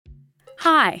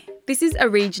Hi, this is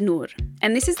Arij Noor,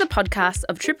 and this is the podcast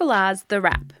of Triple R's The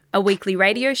Wrap, a weekly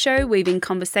radio show weaving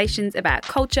conversations about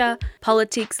culture,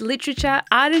 politics, literature,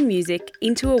 art and music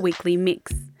into a weekly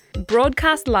mix.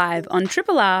 Broadcast live on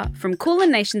Triple R from Kulin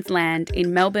Nations Land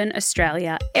in Melbourne,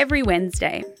 Australia, every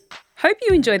Wednesday. Hope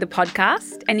you enjoy the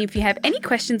podcast, and if you have any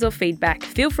questions or feedback,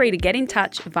 feel free to get in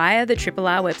touch via the Triple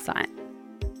R website.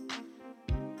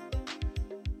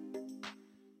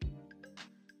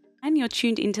 And you're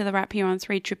tuned into The Wrap here on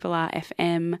 3RRR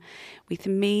FM with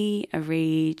me,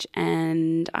 Arij,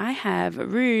 and I have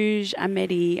Rouge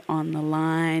Ahmedi on the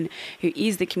line, who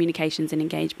is the Communications and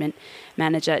Engagement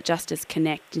Manager at Justice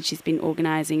Connect, and she's been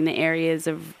organising the areas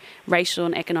of racial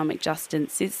and economic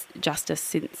justice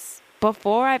since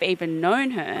before I've even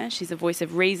known her. She's a voice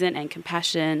of reason and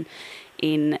compassion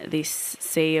in this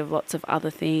sea of lots of other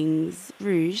things.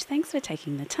 Rouge, thanks for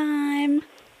taking the time.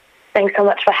 Thanks so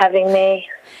much for having me.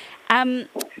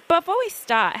 Before we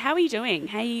start, how are you doing?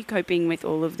 How are you coping with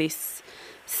all of this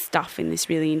stuff in this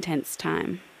really intense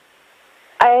time?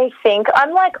 I think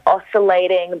I'm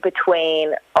oscillating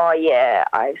between,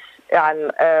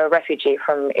 I'm a refugee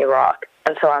from Iraq,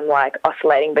 and so I'm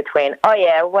oscillating between,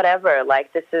 whatever,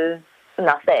 this is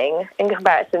nothing in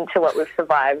comparison to what we've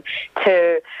survived,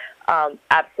 to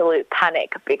absolute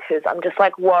panic, because I'm just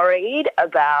worried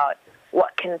about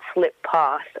what can slip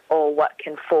past or what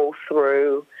can fall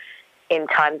through in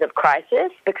times of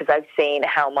crisis, because I've seen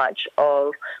how much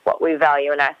of what we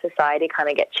value in our society kind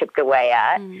of get chipped away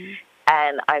at.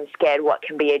 And I'm scared what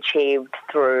can be achieved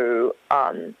through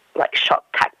shock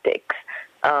tactics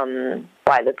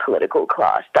by the political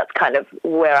class. That's kind of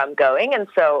where I'm going. And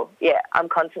so, I'm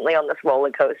constantly on this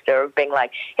roller coaster of being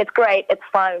it's great, it's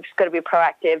fine, we've just got to be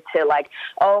proactive, to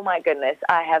oh my goodness,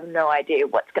 I have no idea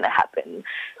what's going to happen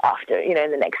after,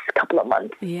 in the next couple of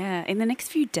months. Yeah, in the next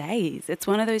few days. It's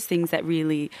one of those things that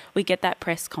really, we get that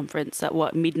press conference at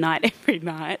midnight every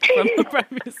night from the Prime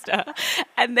Minister,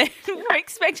 and then we're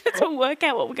expected to work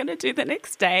out what we're going to do the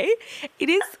next day. It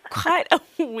is quite a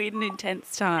weird and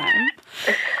intense time.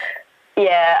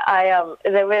 Yeah,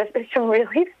 there were some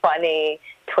really funny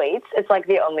tweets. It's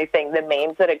the only thing, the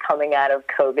memes that are coming out of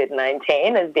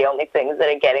COVID-19 is the only things that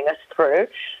are getting us through,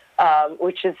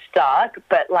 which is stark.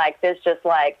 But there's just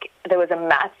there was a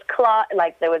maths class,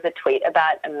 there was a tweet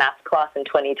about a maths class in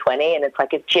 2020, and it's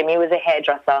if Jimmy was a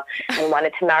hairdresser and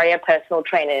wanted to marry a personal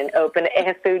trainer in an open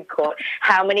air food court,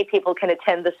 how many people can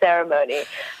attend the ceremony?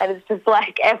 And it's just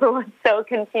everyone's so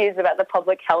confused about the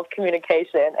public health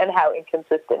communication and how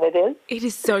inconsistent it is. It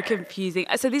is so confusing.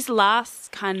 So this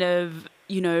last kind of,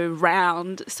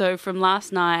 round, so from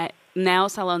last night, nail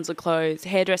salons are closed,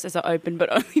 hairdressers are open, but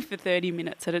only for 30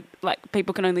 minutes. So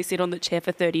people can only sit on the chair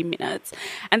for 30 minutes.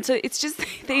 And so it's just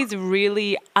these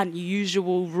really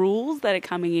unusual rules that are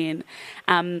coming in.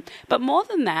 But more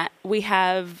than that, we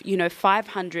have,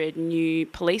 500 new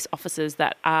police officers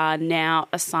that are now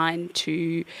assigned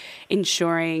to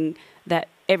ensuring that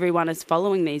everyone is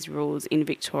following these rules in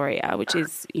Victoria, which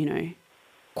is,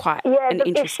 quite an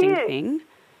interesting thing.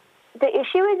 The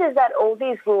issue is that all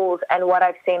these rules and what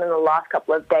I've seen in the last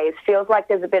couple of days feels like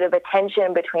there's a bit of a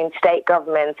tension between state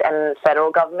governments and federal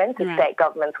governments, the state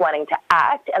governments wanting to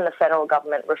act and the federal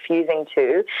government refusing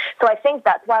to. So I think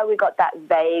that's why we got that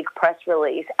vague press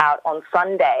release out on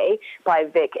Sunday by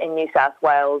Vic in New South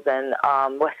Wales and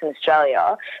Western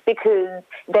Australia, because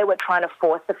they were trying to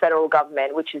force the federal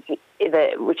government, which is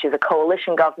a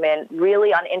coalition government,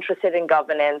 really uninterested in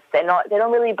governance. They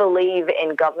don't really believe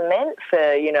in government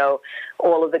for,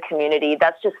 all of the community.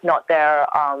 That's just not their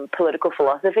political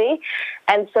philosophy.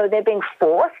 And so they're being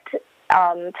forced to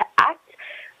act.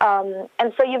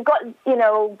 And so you've got,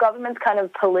 governments kind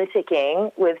of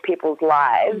politicking with people's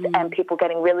lives and people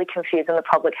getting really confused and the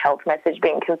public health message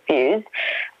being confused.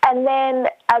 And then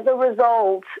as a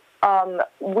result,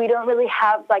 we don't really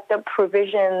have the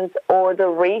provisions or the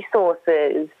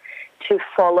resources to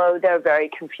follow their very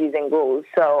confusing rules.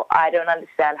 So I don't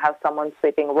understand how someone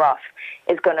sleeping rough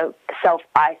is going to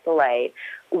self-isolate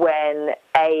when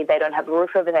A, they don't have a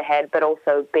roof over their head, but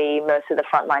also B, most of the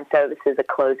frontline services are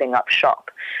closing up shop.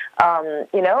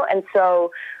 And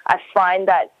so I find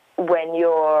that when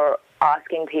you're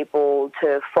asking people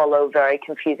to follow very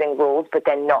confusing rules, but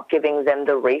then not giving them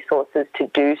the resources to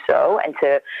do so and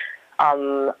to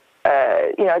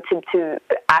to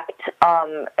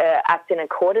act in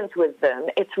accordance with them,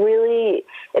 it's really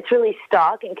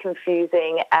stark and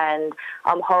confusing and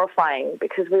horrifying,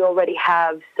 because we already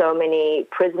have so many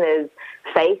prisoners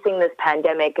facing this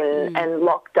pandemic and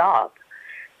locked up.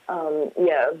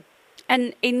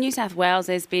 And in New South Wales,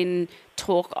 there's been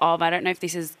talk of, I don't know if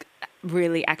this is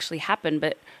really actually happen,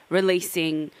 but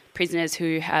releasing prisoners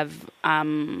who have,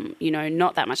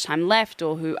 not that much time left,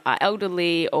 or who are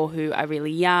elderly, or who are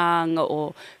really young,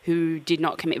 or who did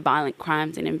not commit violent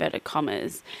crimes, in inverted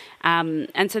commas.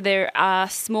 And so there are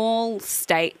small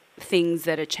state things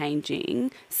that are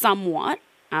changing somewhat.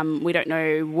 We don't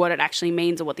know what it actually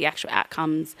means or what the actual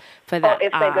outcomes for that or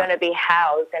if they're going to be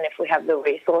housed and if we have the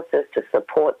resources to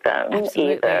support them.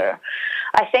 Absolutely. Either.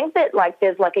 I think that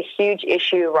there's a huge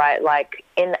issue, right? Like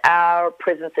in our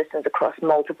prison systems across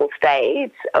multiple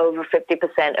states, over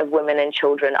 50% of women and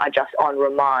children are just on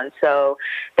remand. So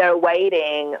they're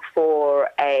waiting for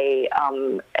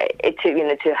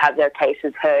to have their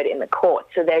cases heard in the court.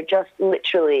 So they're just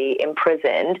literally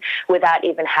imprisoned without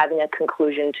even having a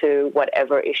conclusion to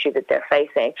whatever issue that they're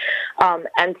facing.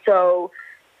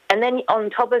 And then on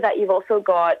top of that, you've also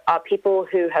got people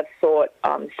who have sought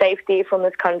safety from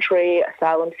this country,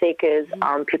 asylum seekers,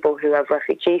 people who have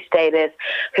refugee status,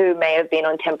 who may have been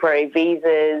on temporary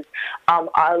visas,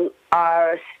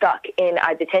 are stuck in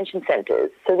our detention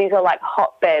centres. So these are like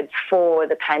hotbeds for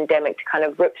the pandemic to kind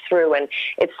of rip through, and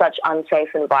it's such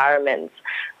unsafe environments.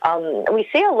 We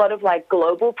see a lot of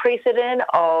global precedent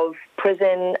of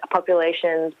prison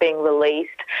populations being released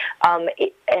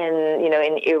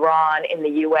in Iran, in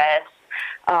the US,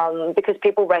 because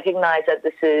people recognize that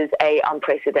this is a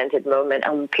unprecedented moment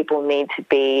and people need to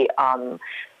be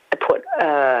put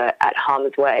at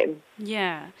harm's way.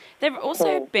 Yeah. There have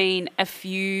also been a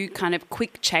few kind of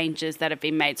quick changes that have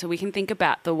been made. So we can think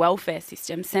about the welfare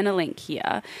system, Centrelink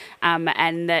here,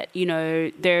 and that,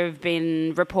 there have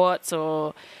been reports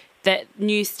or that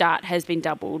New Start has been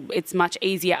doubled. It's much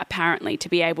easier, apparently, to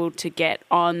be able to get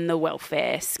on the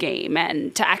welfare scheme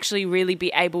and to actually really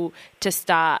be able to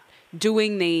start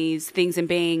doing these things and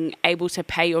being able to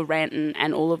pay your rent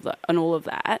and all of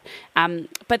that.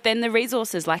 But then the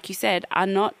resources, like you said, are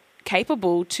not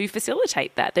capable to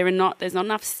facilitate that. There's not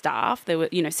enough staff. There were,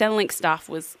 Centrelink staff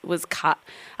was cut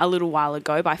a little while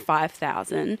ago by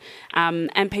 5,000,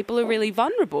 and people are really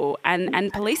vulnerable,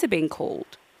 and police are being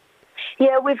called.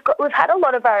 Yeah, we've had a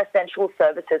lot of our essential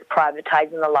services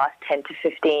privatised in the last 10 to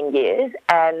 15 years,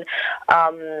 and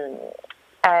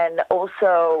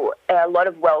also a lot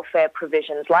of welfare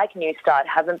provisions like New Start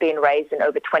haven't been raised in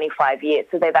over 25 years.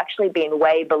 So they've actually been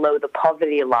way below the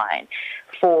poverty line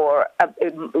for a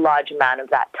large amount of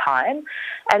that time.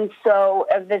 And so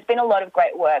there's been a lot of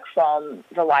great work from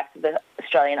the likes of the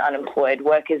Australian Unemployed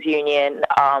Workers Union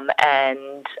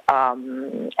and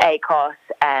ACOS,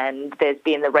 and there's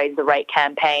been the Raise the Rate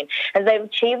campaign. And they've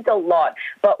achieved a lot.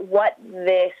 But what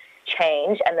this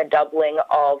change and the doubling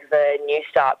of the New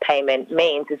Start payment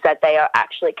means is that they are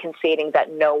actually conceding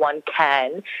that no one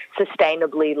can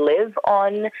sustainably live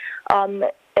on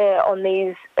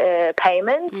these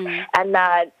payments, and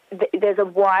that there's a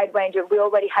wide range of, we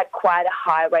already had quite a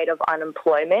high rate of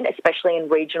unemployment, especially in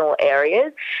regional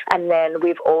areas. And then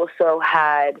we've also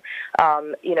had,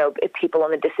 people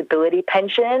on the disability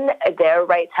pension, their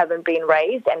rates haven't been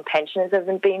raised and pensions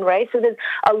haven't been raised. So there's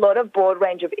a lot of broad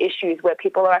range of issues where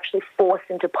people are actually forced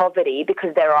into poverty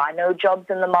because there are no jobs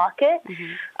in the market.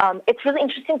 It's really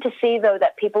interesting to see, though,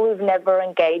 that people who've never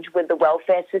engaged with the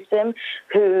welfare system,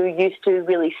 who used to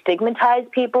really stigmatize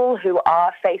people who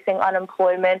are facing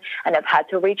unemployment and have had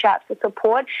to reach out for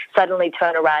support, suddenly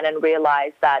turn around and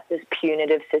realize that this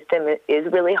punitive system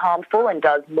is really harmful and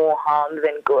does more harm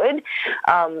than good.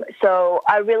 So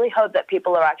I really hope that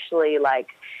people are actually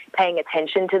paying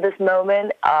attention to this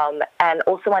moment, and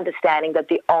also understanding that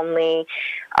the only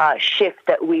shift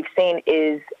that we've seen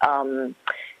is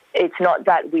it's not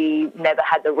that we never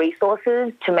had the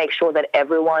resources to make sure that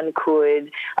everyone could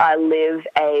live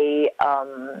a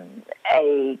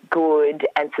good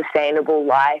and sustainable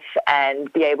life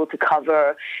and be able to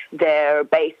cover their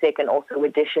basic and also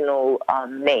additional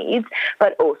needs,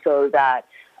 but also that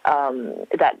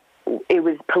it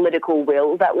was political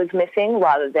will that was missing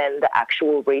rather than the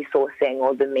actual resourcing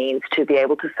or the means to be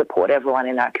able to support everyone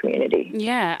in our community.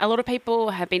 Yeah, a lot of people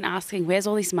have been asking, where's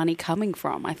all this money coming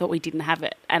from? I thought we didn't have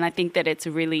it. And I think that it's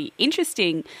really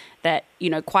interesting that,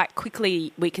 quite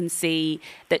quickly we can see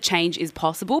that change is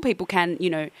possible. People can,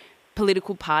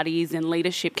 political parties and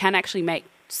leadership can actually make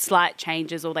slight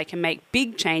changes, or they can make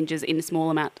big changes in small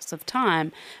amounts of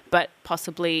time, but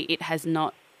possibly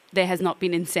there has not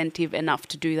been incentive enough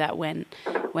to do that when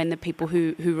the people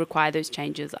who require those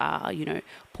changes are,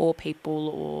 poor people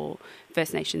or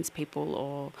First Nations people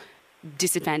or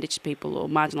disadvantaged people or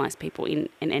marginalised people in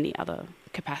any other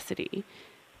capacity.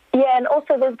 Yeah, and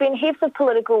also there's been heaps of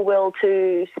political will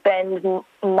to spend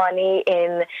money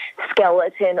in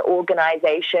skeleton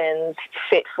organisations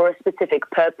fit for a specific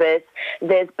purpose.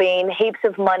 There's been heaps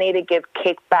of money to give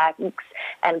kickbacks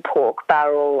and pork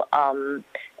barrel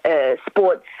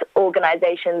sports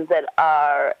organisations that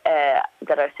are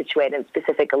situated in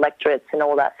specific electorates and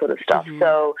all that sort of stuff. Mm-hmm.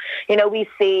 So, we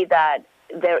see that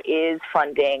there is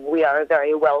funding. We are a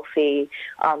very wealthy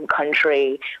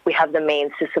country. We have the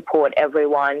means to support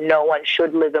everyone. No one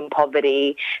should live in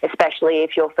poverty, especially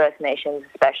if you're First Nations,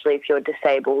 especially if you're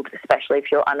disabled, especially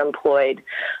if you're unemployed.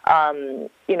 I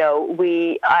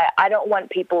don't want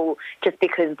people, just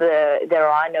because there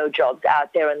are no jobs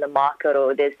out there in the market,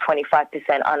 or there's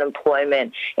 25%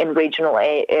 unemployment in regional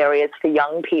areas for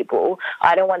young people,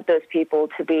 I don't want those people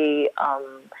to be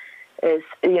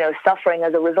suffering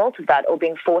as a result of that, or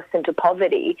being forced into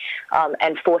poverty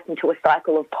and forced into a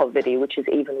cycle of poverty, which is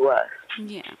even worse.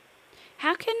 Yeah.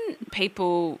 How can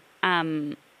people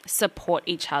support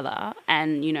each other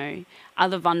and,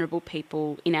 other vulnerable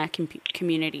people in our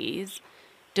communities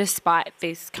despite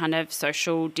this kind of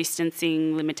social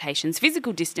distancing limitations,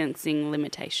 physical distancing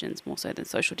limitations more so than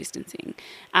social distancing?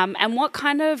 And what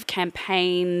kind of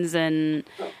campaigns and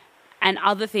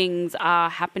other things are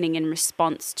happening in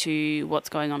response to what's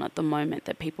going on at the moment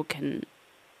that people can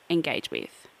engage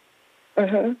with?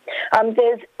 Mm-hmm.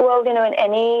 In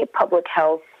any public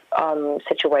health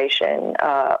situation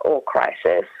or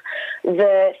crisis,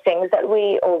 the things that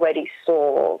we already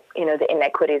saw, the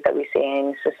inequities that we see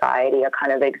in society are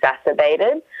kind of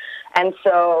exacerbated. And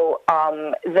so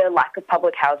the lack of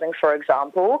public housing, for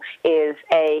example, is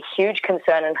a huge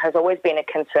concern and has always been a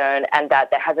concern, and that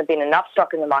there hasn't been enough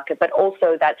stock in the market, but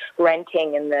also that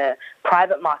renting in the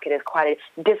private market is quite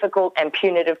a difficult and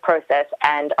punitive process,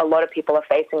 and a lot of people are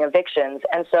facing evictions.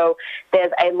 And so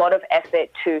there's a lot of effort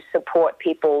to support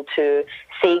people to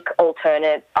seek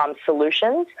alternate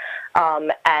solutions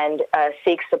and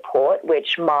seek support,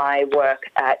 which my work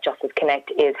at Justice Connect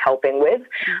is helping with.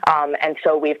 And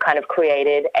so we've kind of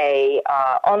created a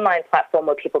online platform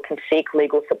where people can seek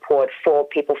legal support for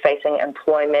people facing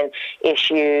employment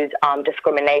issues,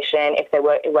 discrimination, if they're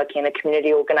working in a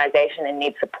community organisation and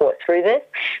need support through this.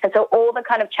 And so all the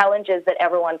kind of challenges that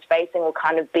everyone's facing will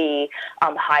kind of be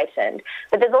heightened.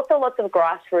 But there's also lots of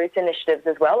grassroots initiatives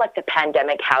as well, like the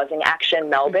Pandemic Housing Action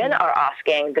Melbourne are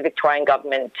asking the Victorian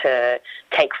government to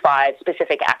take 5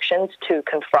 specific actions to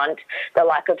confront the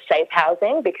lack of safe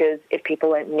housing, because if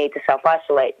people need to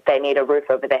self-isolate, they need a roof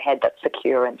over their head that's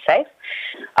secure and safe.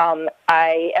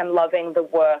 I am loving the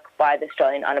work by the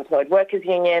Australian Unemployed Workers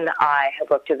Union. I have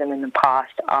worked with them in the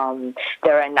past.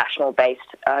 They're a national-based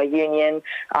union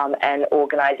and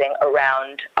organising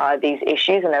around these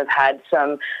issues, and have had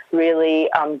some really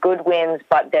good wins,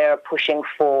 but they're pushing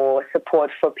for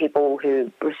support for people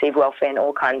who receive welfare in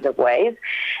all kinds of ways.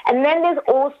 And then there's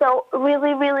also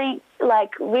really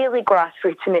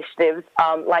grassroots initiatives,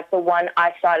 like the one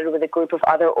I started with a group of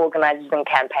other organisers and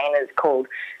campaigners called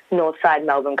Northside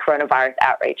Melbourne Coronavirus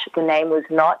Outreach. The name was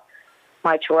not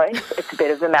my choice. It's a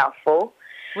bit of a mouthful.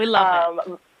 We love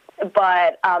it.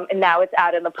 But now it's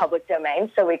out in the public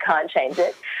domain, so we can't change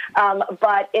it.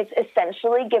 But it's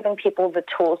essentially giving people the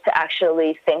tools to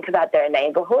actually think about their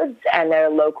neighbourhoods and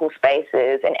their local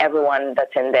spaces and everyone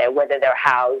that's in there, whether they're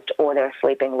housed or they're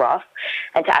sleeping rough,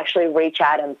 and to actually reach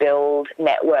out and build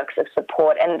networks of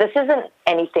support. And this isn't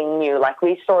anything new. Like,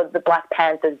 we saw the Black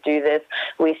Panthers do this.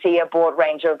 We see a broad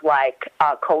range of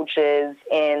cultures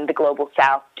in the Global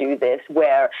South do this,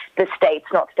 where the state's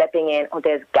not stepping in, or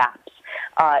there's gaps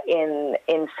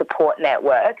in support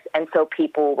networks, and so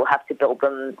people will have to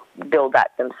build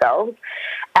that themselves.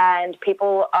 And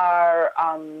people are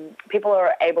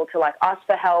able to ask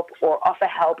for help or offer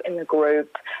help in the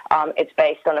group. It's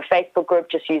based on a Facebook group,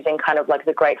 just using kind of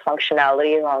the great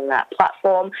functionality on that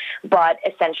platform. But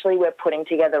essentially, we're putting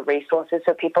together resources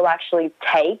so people actually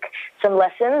take some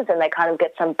lessons and they kind of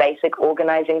get some basic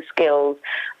organizing skills.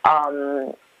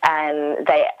 And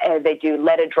they do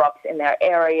letter drops in their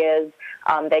areas.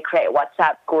 They create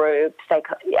WhatsApp groups.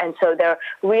 And so they're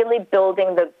really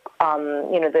building the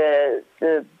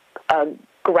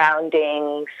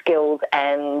grounding skills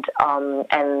and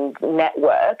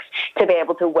networks to be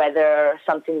able to weather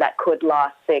something that could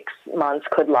last 6 months,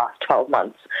 could last 12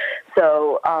 months.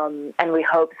 So, and we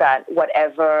hope that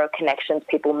whatever connections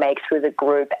people make through the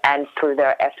group and through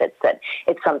their efforts, that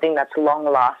it's something that's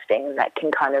long-lasting and that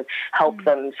can kind of help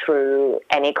them through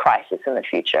any crisis in the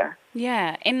future.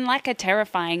 Yeah, in like a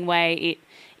terrifying way, it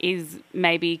is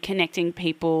maybe connecting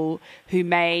people who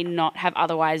may not have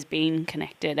otherwise been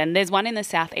connected. And there's one in the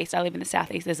Southeast. I live in the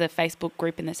Southeast. There's a Facebook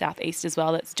group in the Southeast as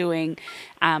well that's doing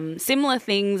similar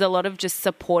things, a lot of just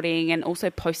supporting and also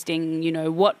posting, you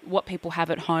know, what people have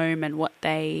at home and what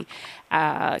they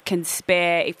can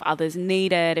spare if others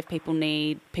need it, if people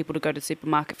need people to go to the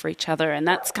supermarket for each other. And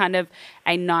that's kind of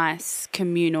a nice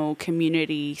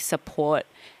community support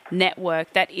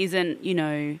network that isn't, you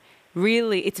know,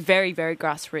 really, it's very, very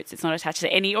grassroots. It's not attached to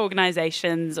any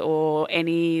organisations or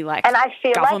any like and I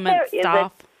feel government like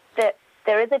staff.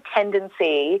 There is a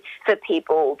tendency for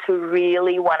people to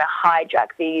really want to hijack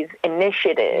these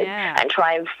initiatives and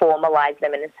try and formalize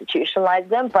them and institutionalize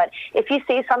them. But if you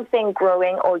see something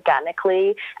growing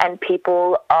organically and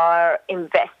people are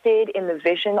invested in the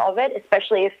vision of it,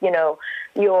 especially if, you know,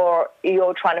 you're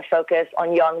trying to focus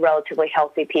on young, relatively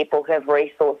healthy people who have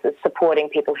resources, supporting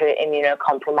people who are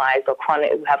immunocompromised or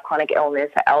who have chronic illness,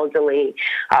 are elderly,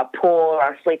 are poor,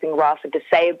 are sleeping rough, are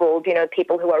disabled, you know,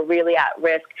 people who are really at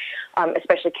risk,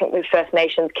 especially with First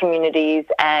Nations communities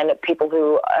and people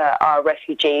who are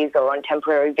refugees or on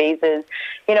temporary visas.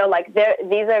 You know, like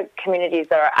these are communities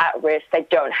that are at risk. They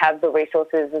don't have the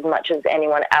resources as much as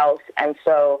anyone else. And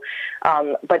so,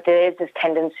 but there is this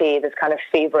tendency, this kind of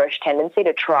feverish tendency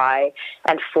to try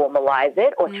and formalize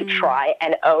it or to try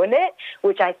and own it,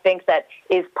 which I think that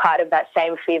is part of that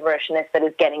same feverishness that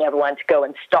is getting everyone to go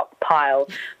and stockpile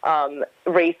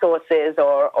resources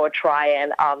or try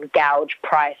and gouge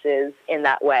prices in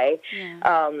that way.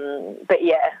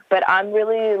 But I'm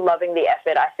really loving the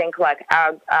effort. I think like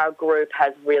our group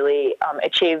has really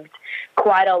achieved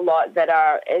quite a lot that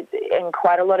are in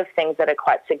quite a lot of things that are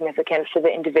quite significant for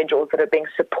the individuals that are being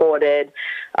supported.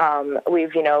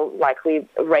 We've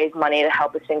raised money to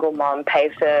help a single mom pay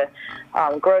for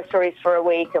groceries for a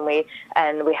week,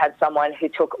 and we had someone who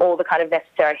took all the kind of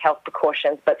necessary health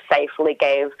precautions but safely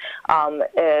gave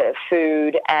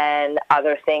food and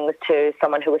other things to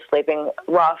someone who was sleeping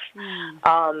rough.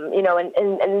 And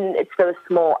it's those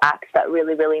small acts that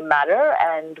really, really matter,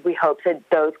 and we hope that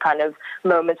those kind of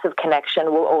moments of connection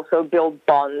will also build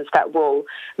bonds that will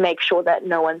make sure that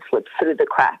no one slips through the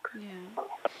cracks. Yeah.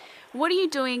 What are you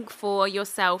doing for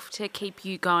yourself to keep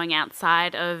you going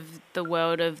outside of the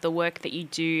world of the work that you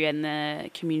do and the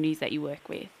communities that you work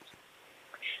with?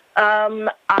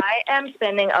 I am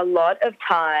spending a lot of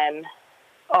time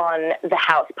on the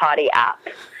House Party app,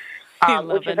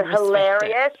 which is a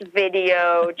hilarious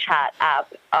video chat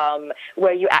app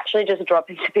where you actually just drop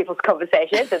into people's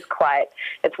conversations. It's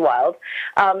wild.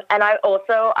 And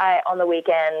on the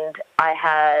weekend,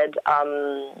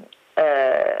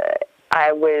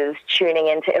 I was tuning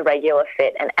into Irregular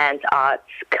Fit and Ant Arts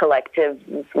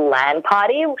Collective's LAN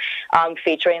party,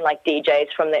 featuring like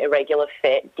DJs from the Irregular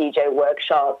Fit DJ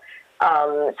workshop.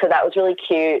 So that was really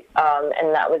cute,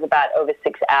 and that was about over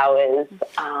 6 hours,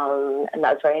 and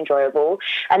that was very enjoyable.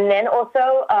 And then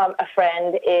also a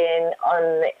friend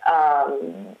on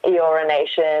Eora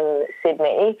Nation,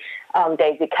 Sydney,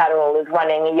 Daisy Catterall, is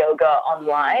running yoga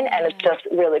online, and it's just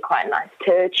really quite nice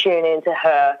to tune into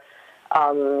her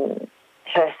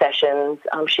sessions.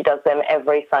 She does them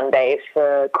every Sunday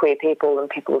for queer people and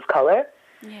people of colour.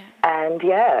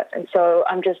 And so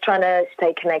I'm just trying to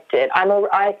stay connected.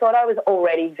 I thought I was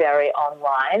already very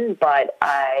online, but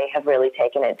I have really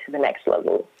taken it to the next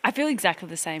level. I feel exactly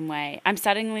the same way. I'm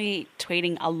suddenly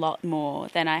tweeting a lot more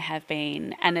than I have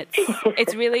been, and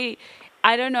it's really,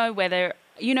 I don't know whether,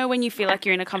 you know, when you feel like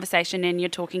you're in a conversation and you're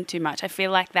talking too much, I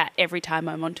feel like that every time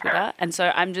I'm on Twitter. And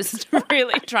so I'm just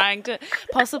really trying to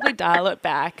possibly dial it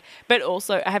back. But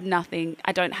also I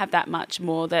don't have that much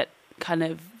more that kind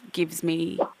of gives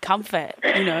me comfort,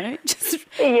 you know, just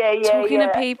talking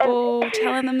to people,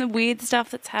 telling them the weird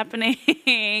stuff that's happening.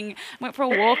 I went for a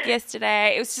walk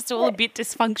yesterday. It was just all a bit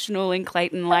dysfunctional in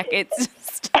Clayton. Like it's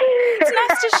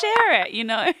nice to share it, you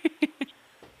know.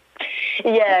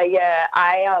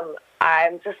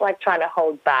 I'm just like trying to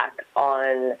hold back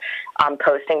on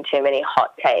posting too many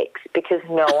hot takes, because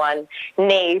no one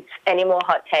needs any more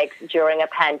hot takes during a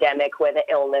pandemic where the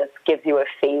illness gives you a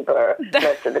fever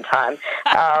most of the time.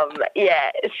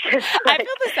 It's just like... I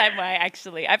feel the same way,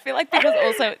 actually. I feel like because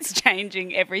also it's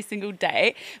changing every single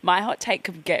day, my hot take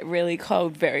could get really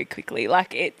cold very quickly.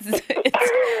 Like it's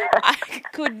I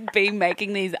could be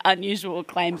making these unusual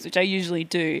claims, which I usually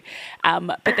do,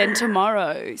 but then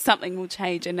tomorrow something will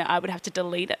change and I would have to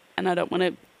delete it, and I don't want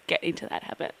to get into that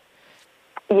habit.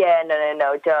 Yeah,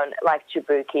 no, don't, like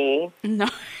Jabuki. No,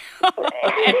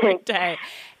 every day.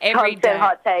 Constant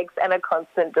hot takes and a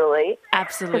constant delete.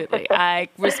 Absolutely. I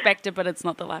respect it, but it's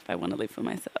not the life I want to live for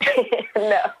myself.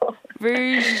 No.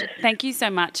 Rouge, thank you so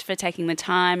much for taking the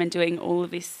time and doing all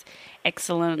of this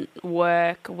excellent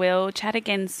work. We'll chat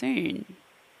again soon.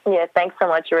 Yeah, thanks so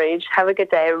much, Rouge. Have a good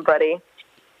day, everybody.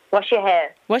 Wash your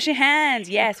hair. Wash your hands.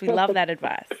 Yes, we love that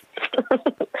advice.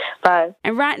 Bye.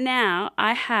 And right now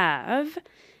I have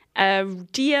a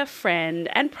dear friend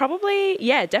and probably,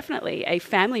 definitely a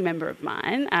family member of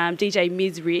mine, DJ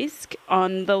Ms. Risk,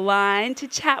 on the line to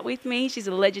chat with me. She's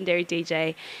a legendary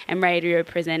DJ and radio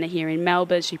presenter here in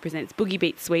Melbourne. She presents Boogie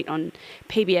Beat Suite on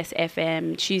PBS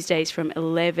FM Tuesdays from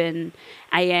 11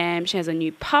 a.m. She has a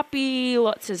new puppy.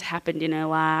 Lots has happened in her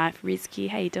life. Risky,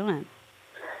 how you doing?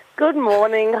 Good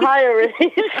morning. Hi, Arish.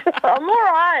 I'm all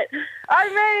right. I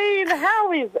mean,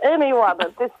 how is anyone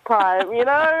at this time? You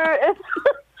know,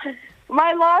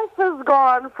 my life has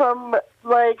gone from,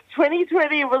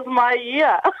 2020 was my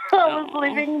year. I was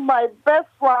living my best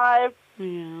life,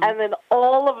 and then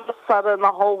all of a sudden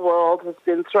the whole world has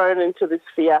been thrown into this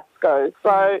fiasco.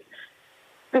 So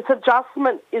this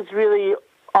adjustment is really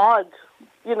odd,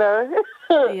 you know?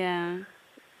 Yeah.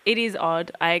 It is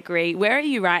odd, I agree. Where are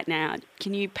you right now?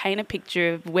 Can you paint a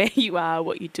picture of where you are,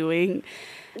 what you're doing?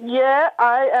 Yeah,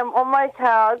 I am on my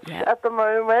couch at the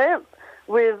moment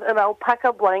with an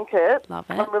alpaca blanket. Love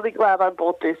it. I'm really glad I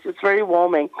bought this. It's very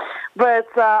warming. But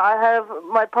I have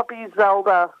my puppy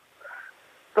Zelda,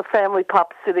 the family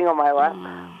pup, sitting on my lap.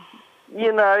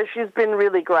 You know, she's been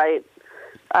really great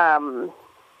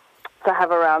to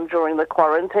have around during the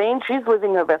quarantine. She's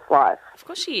living her best life. Of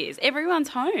course she is. Everyone's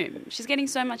home. She's getting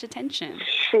so much attention.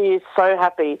 She is so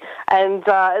happy. And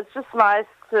it's just nice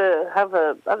to have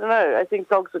I don't know, I think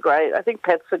dogs are great. I think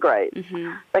pets are great.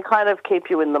 Mm-hmm. They kind of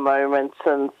keep you in the moment.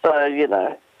 And so, you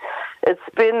know, it's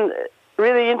been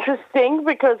really interesting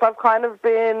because I've kind of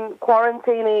been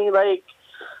quarantining,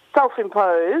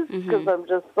 self-imposed, because I'm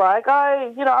just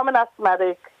I'm an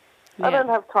asthmatic. Yeah. I don't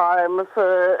have time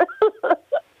for...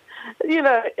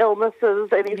 illnesses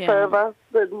any further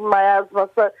than my asthma.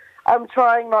 So I'm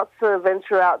trying not to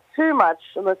venture out too much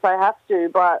unless I have to.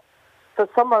 But for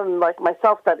someone like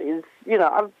myself that is,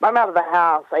 I'm out of the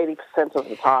house 80% of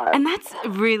the time. And that's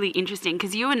really interesting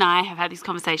because you and I have had this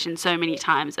conversation so many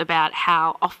times about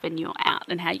how often you're out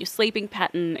and how your sleeping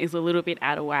pattern is a little bit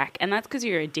out of whack. And that's because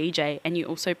you're a DJ and you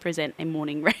also present a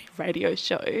morning radio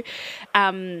show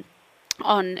on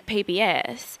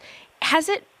PBS. Has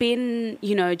it been,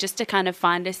 just to kind of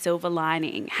find a silver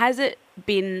lining, has it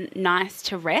been nice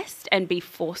to rest and be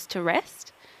forced to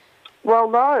rest? Well,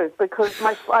 no, because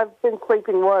I've been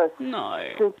sleeping worse. No.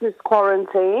 Since this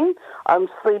quarantine, I'm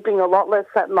sleeping a lot less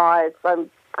at night. I'm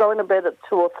going to bed at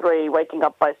 2 or 3, waking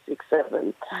up by 6,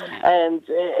 7. And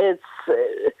it's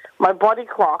my body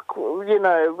clock,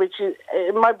 which is,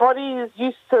 my body is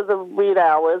used to the weird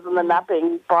hours and the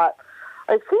napping, but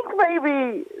I think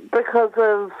maybe because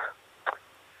of...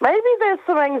 Maybe there's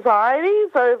some anxieties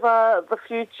over the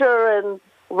future and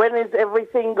when is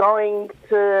everything going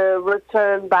to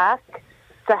return back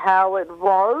to how it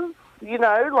was,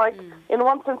 In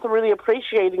one sense, I'm really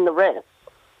appreciating the rest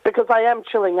because I am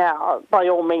chilling out by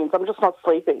all means. I'm just not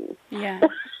sleeping. Yeah.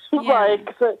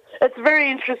 So it's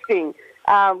very interesting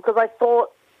because I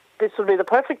thought this would be the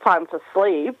perfect time to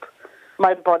sleep.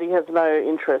 My body has no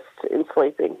interest in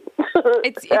sleeping.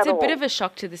 It's a bit of a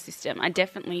shock to the system. I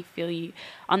definitely feel you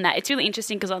on that. It's really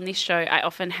interesting because on this show I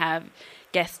often have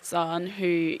guests on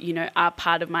who, are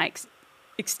part of my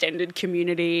extended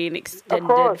community and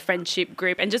extended friendship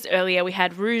group. And just earlier we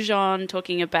had Rouge on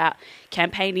talking about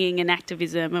campaigning and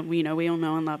activism. And, we all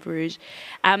know and love Rouge.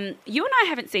 You and I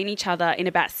haven't seen each other in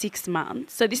about 6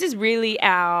 months. So this is really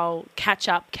our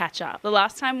catch-up. The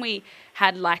last time we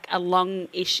had a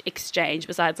long-ish exchange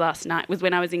besides last night was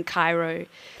when I was in Cairo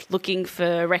looking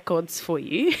for records for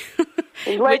you.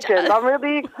 Legend. I'm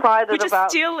really excited which about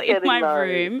is still in my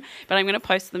room, but I'm going to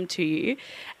post them to you.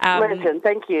 Legend,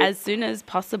 thank you. As soon as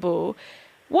possible.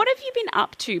 What have you been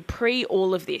up to pre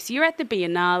all of this? You're at the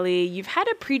Biennale. You've had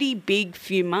a pretty big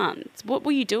few months. What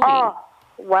were you doing? Oh,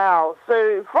 wow.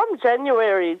 So from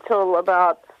January till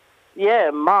about,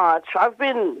 March, I've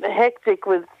been hectic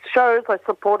with shows. I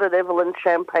supported Evelyn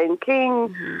Champagne King.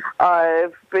 Mm-hmm.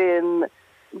 I've been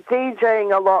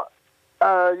DJing a lot.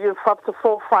 Up to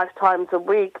 4 or 5 times a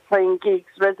week, playing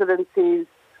gigs, residencies,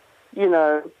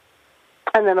 and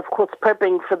then, of course,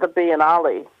 prepping for the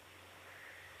Biennale.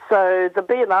 So the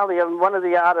Biennale, I'm one of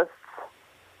the artists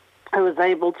who was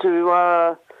able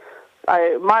to,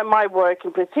 my work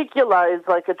in particular is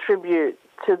like a tribute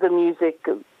to the music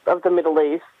of the Middle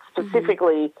East,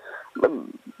 specifically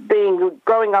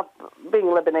growing up being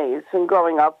Lebanese and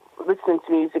growing up listening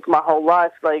to music my whole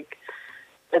life,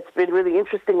 it's been really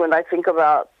interesting when I think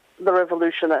about the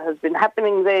revolution that has been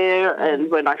happening there,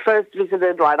 and when I first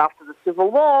visited right after the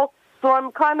Civil War. So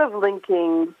I'm kind of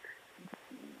linking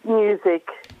music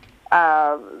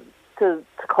to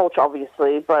culture,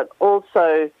 obviously, but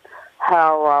also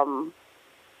how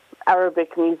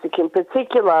Arabic music in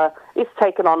particular is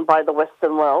taken on by the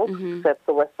Western world, except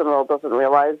the Western world doesn't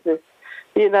realise this,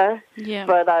 you know. Yeah.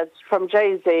 But from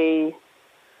Jay-Z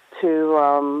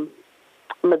to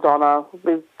Madonna,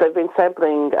 they've been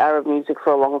sampling Arab music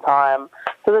for a long time.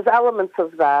 So there's elements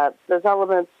of that. So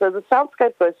the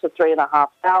soundscape goes for 3.5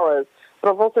 hours. But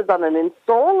I've also done an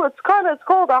install. It's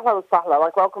called Ahlan Sahla,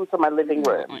 like Welcome to My Living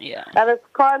Room. Yeah. And it's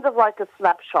kind of like a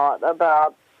snapshot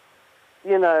about,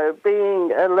 you know,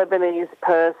 being a Lebanese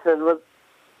person with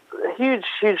huge,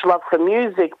 huge love for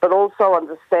music, but also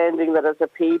understanding that as a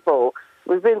people,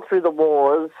 we've been through the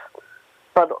wars,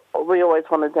 but we always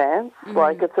want to dance.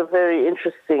 Like, it's a very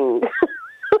interesting...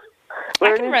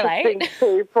 I can relate.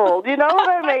 People. You know what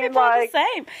I mean? People are the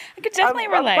same. I could definitely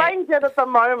relate. I'm playing it at the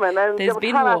moment, and there's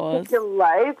been wars.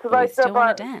 We still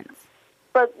want to dance.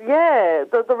 But yeah,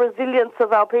 the resilience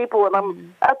of our people,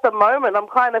 and at the moment, I'm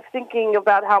kind of thinking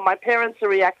about how my parents are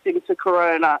reacting to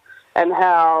Corona, and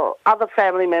how other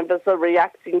family members are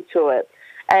reacting to it.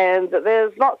 And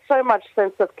there's not so much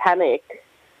sense of panic.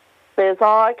 There's,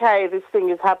 okay, this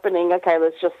thing is happening. Okay,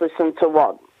 let's just listen to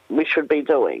what we should be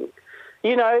doing.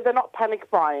 You know, they're not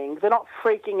panic buying. They're not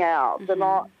freaking out. They're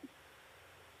not,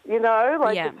 you know,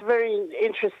 like it's very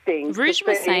interesting. Rouge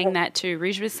was saying that too.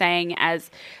 Rouge was saying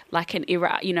as like an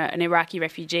Iraqi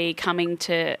refugee coming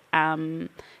to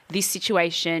this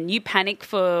situation, you panic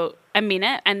for a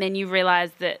minute and then you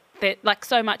realise that like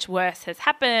so much worse has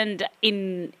happened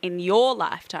in your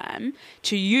lifetime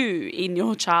to you in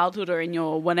your childhood or in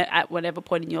your at whatever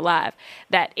point in your life,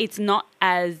 that it's not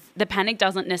as the panic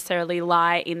doesn't necessarily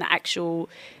lie in the actual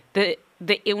the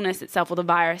illness itself or the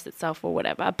virus itself or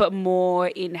whatever, but more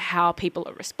in how people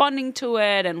are responding to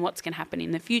it and what's going to happen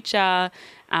in the future.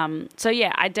 So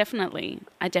yeah, I definitely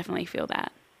feel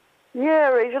that. Yeah,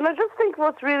 Rach, and I just think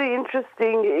what's really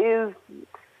interesting is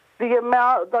the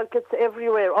amount, like, it's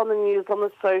everywhere on the news, on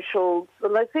the socials,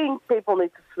 and I think people need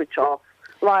to switch off.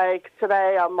 Like,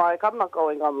 today I'm like, I'm not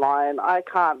going online. I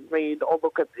can't read or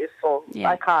look at this, or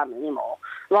I can't anymore.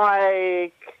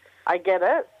 Like, I get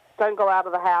it. Don't go out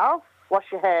of the house. Wash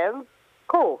your hands.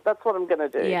 Cool. That's what I'm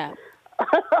going to do. Yeah.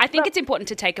 I think it's important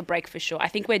to take a break for sure. I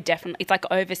think it's like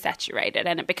oversaturated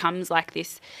and it becomes like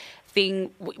this thing,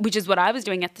 which is what I was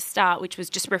doing at the start, which was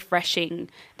just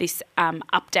refreshing this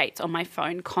updates on my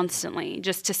phone constantly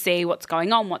just to see what's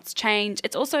going on, what's changed.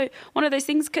 It's also one of those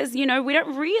things because, you know, we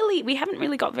haven't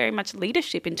really got very much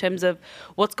leadership in terms of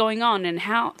what's going on and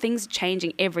how things are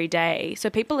changing every day. So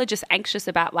people are just anxious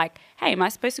about like, hey, am I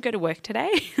supposed to go to work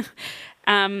today?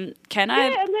 Can I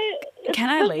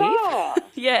leave?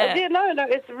 Yeah, no,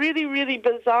 it's really, really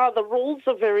bizarre. The rules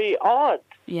are very odd.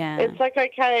 Yeah. It's like,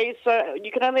 okay, so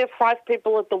you can only have 5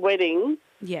 people at the wedding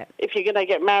if you're going to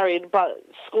get married, but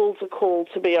schools are cool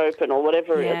to be open or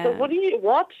whatever it is. So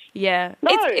what? Yeah.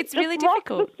 No, it's really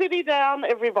difficult. Lock the city down,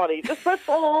 everybody. Just let's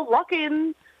all lock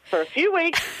in for a few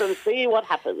weeks and see what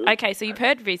happens. Okay, so you've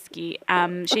heard Risky.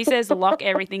 She says lock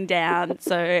everything down.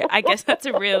 So I guess that's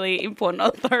a really important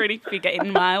authority figure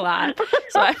in my life.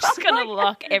 So I'm just going to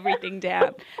lock everything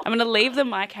down. I'm going to leave the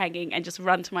mic hanging and just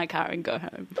run to my car and go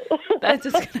home. That's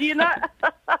just you know,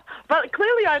 but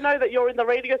clearly I know that you're in the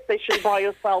radio station by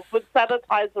yourself with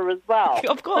sanitizer as well.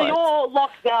 Of course. So you're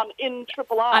locked down in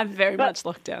Triple R. I'm very much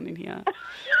locked down in here.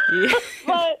 Yeah.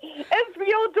 But if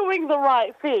you're doing the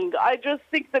right thing, I just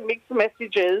think the mixed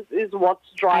messages is what's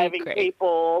driving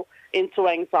people into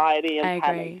anxiety and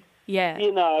panic. Yeah.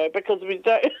 You know, because we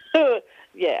don't...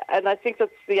 Yeah, and I think that's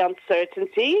the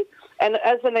uncertainty. And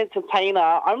as an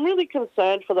entertainer, I'm really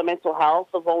concerned for the mental health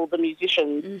of all the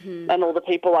musicians and all the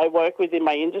people I work with in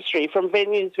my industry, from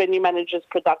venues, venue managers,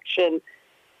 production.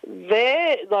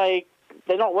 They're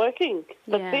not working.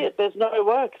 That's it. There's no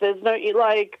work. There's no,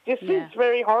 this is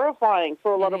very horrifying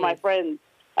for a lot of my friends.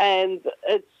 And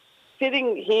it's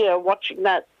sitting here watching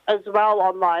that as well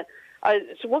online.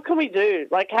 So what can we do?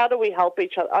 Like, how do we help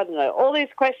each other? I don't know. All these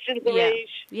questions,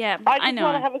 Arish. Yeah, I just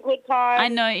want to have a good time. I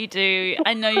know you do.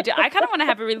 I kind of want to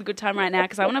have a really good time right now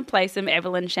because I want to play some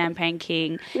Evelyn Champagne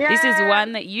King. Yeah. This is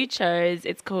one that you chose.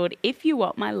 It's called If You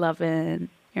Want My Lovin'.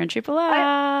 You're on Triple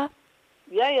R.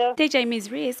 Yeah. DJ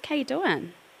Ms. Risk, how you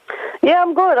doing? Yeah,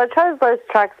 I'm good. I chose those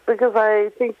tracks because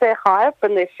I think they're hype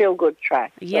and they're feel-good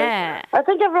tracks. Yeah. So I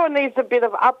think everyone needs a bit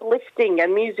of uplifting,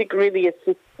 and music really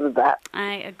assists with that.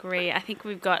 I agree. I think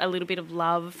we've got a little bit of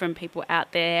love from people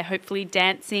out there, hopefully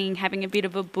dancing, having a bit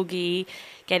of a boogie,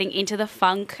 getting into the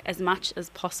funk as much as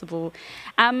possible.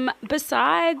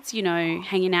 Besides,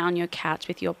 hanging out on your couch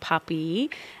with your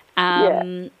puppy,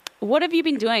 what have you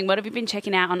been doing? What have you been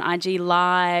checking out on IG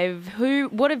Live?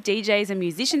 What have DJs and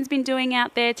musicians been doing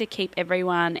out there to keep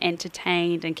everyone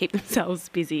entertained and keep themselves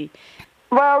busy?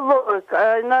 Well, look,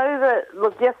 I know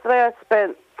that, yesterday I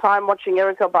spent time watching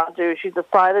Erykah Badu. She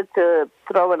decided to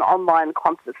throw an online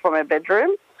concert from her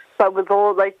bedroom. So with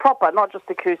all, proper, not just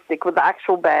acoustic, with the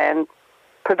actual band,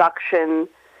 production.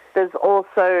 She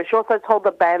also told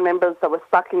the band members that were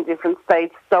stuck in different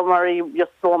states, don't worry, you're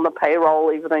still on the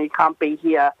payroll even though you can't be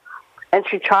here. And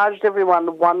she charged everyone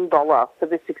 $1 for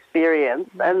this experience.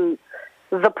 And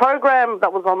the program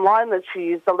that was online that she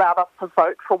used allowed us to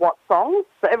vote for what songs.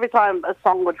 So every time a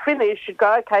song would finish, she'd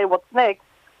go, okay, what's next?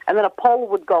 And then a poll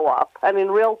would go up. And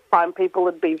in real time, people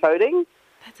would be voting.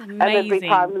 That's amazing. And every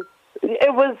time,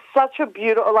 it was such a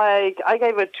beautiful, I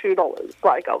gave her $2.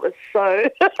 I was so...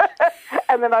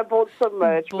 And then I bought some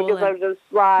merch because I'm just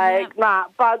nah,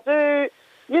 Badu...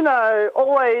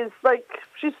 always,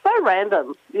 she's so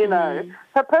random,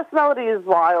 Her personality is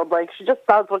wild. She just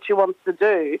does what she wants to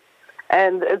do.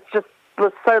 And it just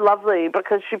was so lovely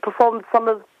because she performed some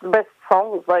of the best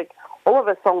songs. All of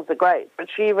her songs are great. But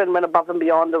she even went above and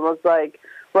beyond and was like,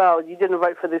 well, you didn't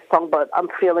vote for this song, but I'm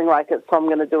feeling like it, so I'm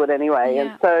going to do it anyway. Yeah.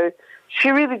 And so she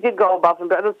really did go above and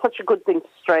beyond. It was such a good thing to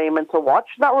stream and to watch.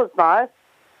 That was nice.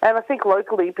 And I think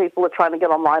locally people are trying to get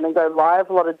online and go live.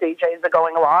 A lot of DJs are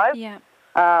going live. Yeah.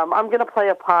 I'm going to play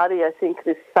a party, I think,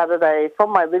 this Saturday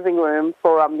from my living room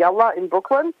for Yalla in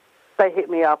Brooklyn. They hit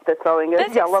me up. They're throwing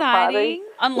a Yalla party.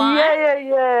 Online?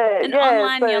 Yeah. An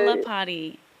online Yalla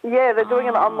party. Yeah, they're doing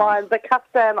an online, the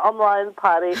Kaftan online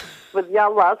party with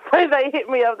Yalla. So they hit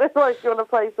me up. They're like, you want to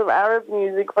play some Arab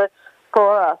music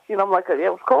for us? I'm like,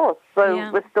 yeah, of course. So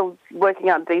we're still working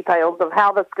out details of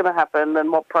how that's going to happen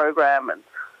and what program and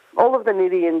all of the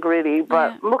nitty and gritty.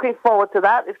 But I'm looking forward to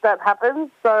that if that happens.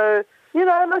 So...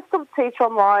 I still teach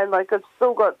online. I've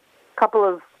still got a couple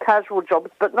of casual jobs,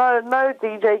 but no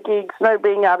DJ gigs, no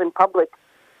being out in public,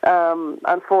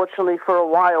 unfortunately, for a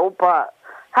while. But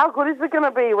how good is it going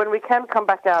to be when we can come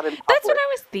back out in public? That's what I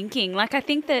was thinking. I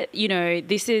think that,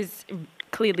 this is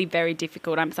clearly very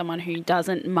difficult. I'm someone who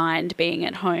doesn't mind being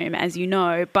at home, as you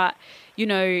know, but,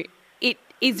 it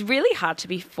is really hard to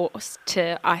be forced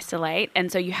to isolate,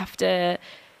 and so you have to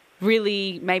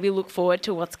really maybe look forward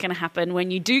to what's going to happen when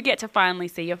you do get to finally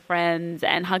see your friends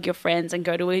and hug your friends and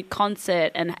go to a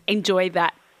concert and enjoy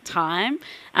that time.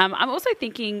 I'm also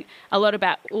thinking a lot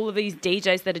about all of these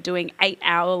DJs that are doing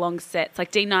 8-hour-long sets.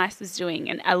 Like D Nice was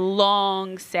doing a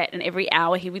long set, and every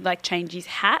hour he would change his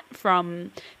hat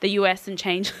from the US and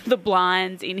change the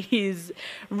blinds in his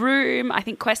room. I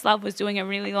think Questlove was doing a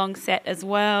really long set as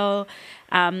well,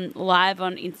 live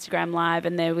on Instagram Live,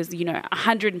 and there was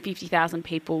 150,000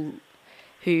 people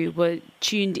who were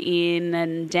tuned in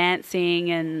and dancing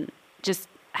and just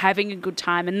having a good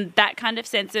time, and that kind of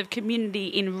sense of community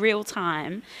in real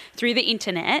time through the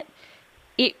internet,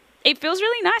 it feels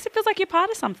really nice. It feels like you're part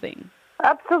of something.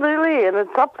 Absolutely, and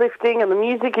it's uplifting, and the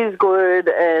music is good,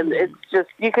 and it's just,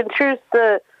 you can choose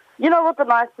to, what the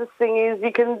nicest thing is,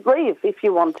 you can leave if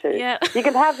you want to. Yeah. You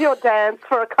can have your dance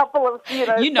for a couple of, songs,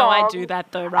 I do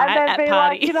that though, right, and then at be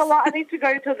parties. Like, you know what, I need to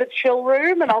go to the chill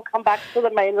room, and I'll come back to the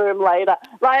main room later.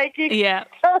 Yeah.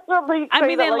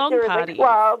 They're long parties.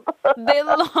 They're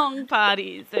long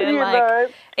parties.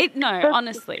 They're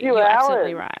honestly, you're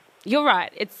absolutely right. You're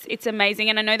right. It's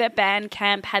amazing. And I know that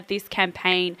Bandcamp had this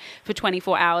campaign for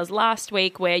 24 hours last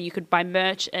week where you could buy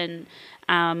merch and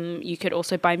you could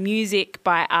also buy music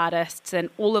by artists, and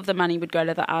all of the money would go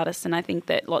to the artists. And I think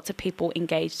that lots of people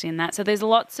engaged in that. So there's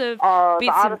lots of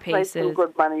bits and pieces. Made some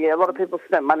good money. Yeah, a lot of people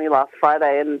spent money last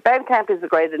Friday, and Bandcamp is a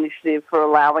great initiative for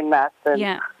allowing that. And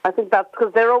I think that's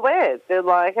because they're aware. They're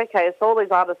like, okay, so all these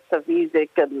artists have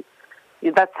music, and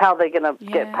that's how they're going to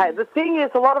get paid. The thing is,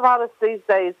 a lot of artists these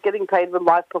days getting paid with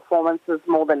live performances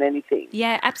more than anything.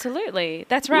 Yeah, absolutely.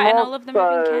 That's right, and all of them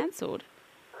have been cancelled.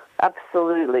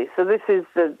 Absolutely. So this is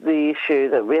the issue,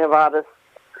 that we have artists,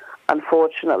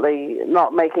 unfortunately,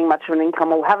 not making much of an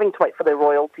income or having to wait for their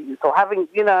royalties or having,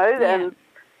 and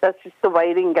that's just the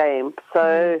waiting game.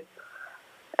 So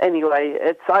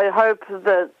anyway, I hope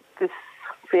that this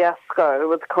fiasco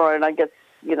with Corona gets,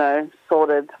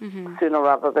 sorted sooner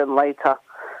rather than later.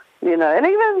 And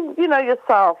even,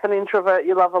 yourself, an introvert,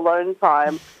 you love alone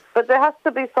time. But there has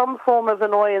to be some form of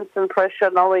annoyance and pressure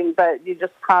knowing that you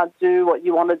just can't do what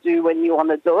you want to do when you want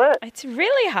to do it. It's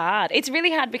really hard. It's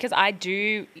really hard because I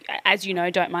do, as you know,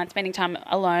 don't mind spending time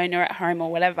alone or at home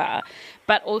or whatever.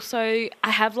 But also I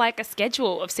have like a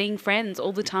schedule of seeing friends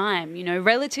all the time, you know,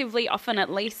 relatively often,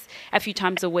 at least a few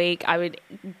times a week. I would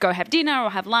go have dinner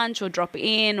or have lunch or drop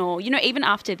in, or, you know, even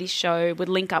after this show would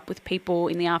link up with people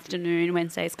in the afternoon.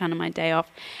 Wednesday is kind of my day off,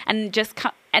 and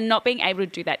and not being able to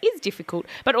do that is difficult,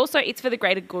 but also it's for the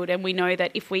greater good. And we know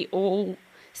that if we all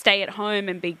stay at home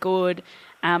and be good,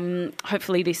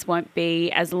 hopefully this won't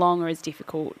be as long or as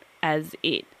difficult as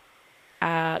it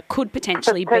could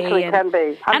potentially be. Can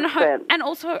be, 100%. And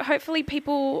also hopefully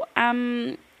people,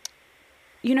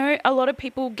 you know, a lot of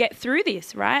people get through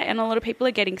this, right? And a lot of people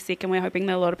are getting sick, and we're hoping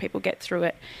that a lot of people get through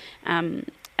it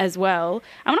as well.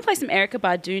 I want to play some Erykah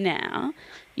Badu now.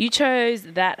 You chose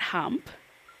That Hump.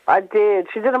 I did.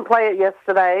 She didn't play it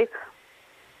yesterday,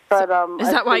 but is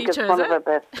that why you chose one it? Of her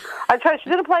best. She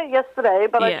didn't play it yesterday,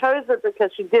 but I chose it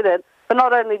because she did it. But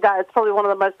not only that, it's probably one of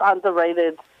the most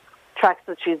underrated tracks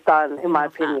that she's done, in my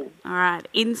opinion. All right,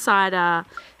 insider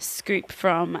scoop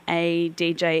from a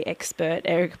DJ expert,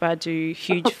 Erykah Badu,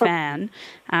 huge fan.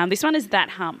 This one is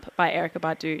That Hump by Erykah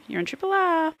Badu. You're on Triple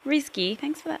R. Rizky,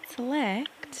 thanks for that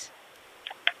select.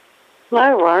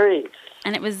 No worries.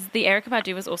 And it was, the Erykah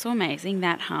Badu was also amazing,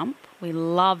 That Hump. We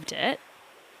loved it.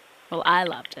 Well, I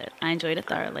loved it. I enjoyed it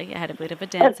thoroughly. I had a bit of a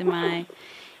dance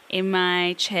in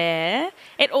my chair.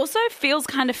 It also feels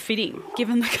kind of fitting,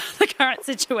 given the current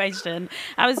situation.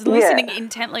 I was listening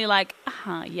intently like,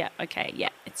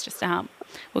 it's just a hump.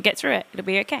 We'll get through it. It'll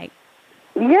be okay.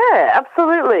 Yeah,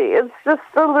 absolutely. It's just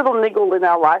a little niggle in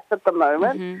our life at the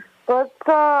moment. Mm-hmm. But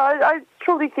I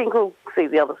truly think we'll see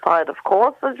the other side, of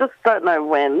course. I just don't know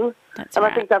when. That's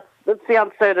right. I think that's the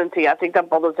uncertainty. I think that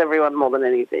bothers everyone more than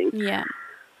anything. Yeah.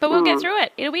 But we'll get through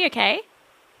it. It'll be okay.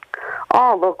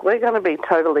 Oh, look, we're going to be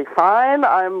totally fine.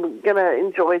 I'm going to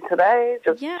enjoy today,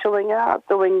 just chilling out,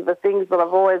 doing the things that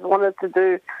I've always wanted to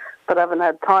do but haven't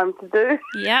had time to do.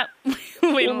 Yep.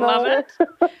 We love it.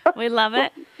 We love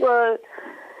it. So,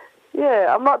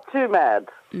 yeah, I'm not too mad.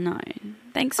 No.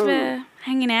 Thanks for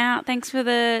hanging out. Thanks for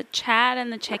the chat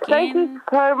and the check-in. Thank you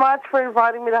so much for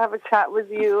inviting me to have a chat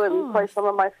with you and play some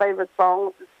of my favourite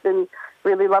songs. It's been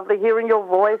really lovely hearing your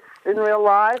voice in real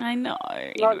life. I know.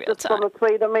 Not just on the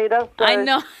tweeter meter. So I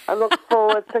know. I look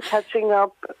forward to catching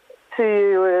up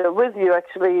with you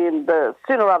actually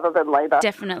sooner rather than later.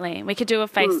 Definitely. We could do a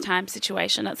FaceTime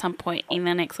situation at some point in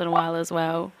the next little while as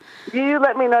well. You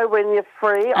let me know when you're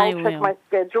free. I'll check my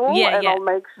schedule and I'll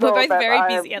make sure we're both that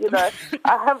very busy at the moment.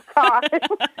 I have time.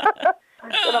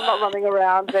 And I'm not running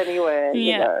around anywhere.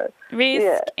 Yeah. You know.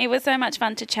 Riz, it was so much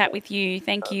fun to chat with you.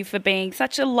 Thank you for being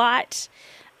such a light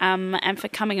and for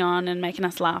coming on and making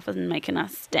us laugh and making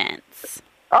us dance.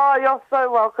 Oh, you're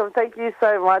so welcome. Thank you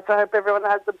so much. I hope everyone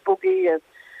has a boogie and,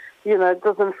 you know,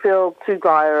 doesn't feel too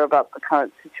dire about the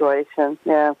current situation.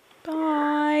 Yeah.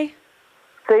 Bye.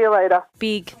 See you later.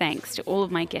 Big thanks to all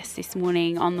of my guests this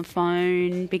morning on the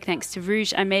phone. Big thanks to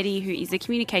Rouge Ahmedi, who is the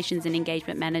Communications and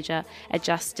Engagement Manager at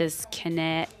Justice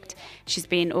Connect. She's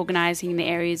been organising the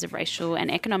areas of racial and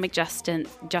economic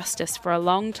justice for a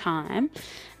long time.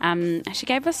 She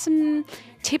gave us some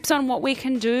tips on what we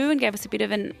can do and gave us a bit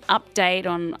of an update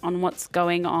on what's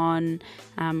going on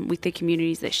with the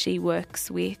communities that she works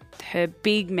with. Her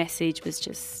big message was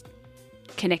just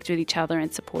connect with each other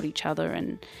and support each other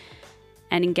and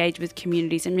engage with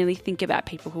communities and really think about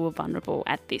people who are vulnerable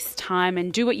at this time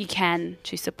and do what you can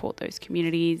to support those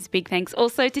communities. Big thanks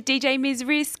also to DJ Ms.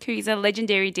 Risk, who's a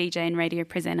legendary DJ and radio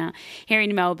presenter here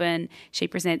in Melbourne. She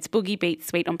presents Boogie Beats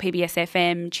Suite on PBS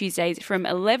FM Tuesdays from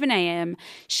 11 a.m.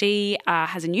 She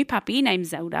has a new puppy named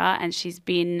Zelda, and she's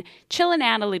been chilling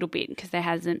out a little bit because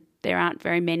there aren't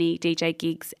very many DJ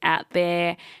gigs out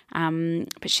there,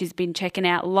 but she's been checking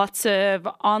out lots of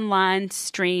online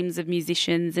streams of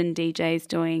musicians and DJs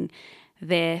doing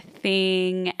their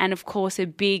thing. And, of course, a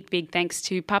big, big thanks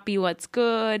to Puppy What's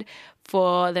Good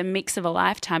for the mix of a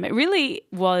lifetime. It really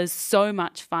was so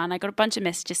much fun. I got a bunch of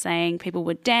messages saying people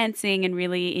were dancing and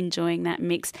really enjoying that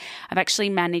mix. I've actually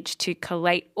managed to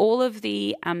collate all of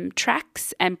the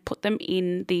tracks and put them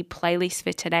in the playlist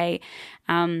for today.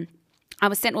 I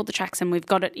was sent all the tracks and we've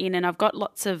got it in, and I've got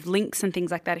lots of links and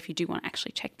things like that if you do want to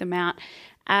actually check them out.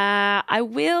 I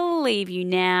will leave you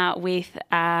now with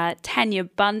Tanya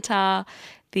Bunter.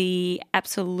 the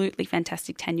absolutely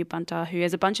fantastic Tanya Bunter, who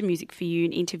has a bunch of music for you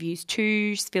and interviews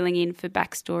too. She's filling in for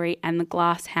Backstory and The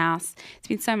Glass House. It's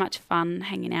been so much fun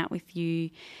hanging out with you.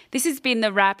 This has been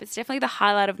The Wrap. It's definitely the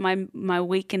highlight of my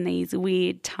week in these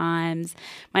weird times.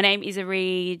 My name is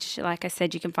Areej. Like I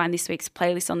said, you can find this week's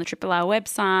playlist on the Triple R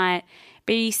website.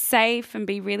 Be safe and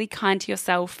be really kind to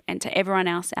yourself and to everyone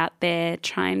else out there.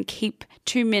 Try and keep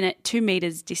 2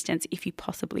 meters distance if you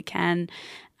possibly can.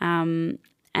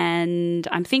 And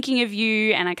I'm thinking of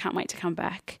you, and I can't wait to come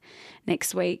back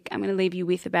next week. I'm going to leave you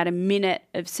with about a minute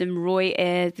of some Roy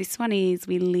Ayers. This one is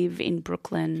We Live in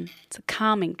Brooklyn. It's a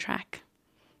calming track.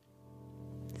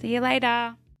 See you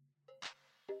later.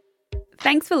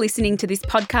 Thanks for listening to this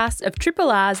podcast of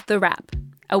Triple R's The Wrap,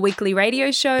 a weekly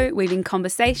radio show weaving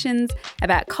conversations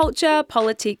about culture,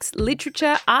 politics,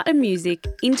 literature, art and music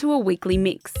into a weekly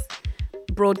mix.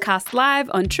 Broadcast live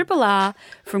on Triple R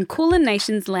from Kulin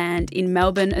Nations Land in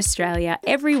Melbourne, Australia,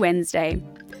 every Wednesday.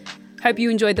 Hope you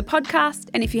enjoyed the podcast,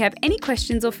 and if you have any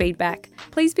questions or feedback,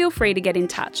 please feel free to get in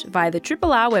touch via the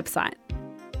Triple R website.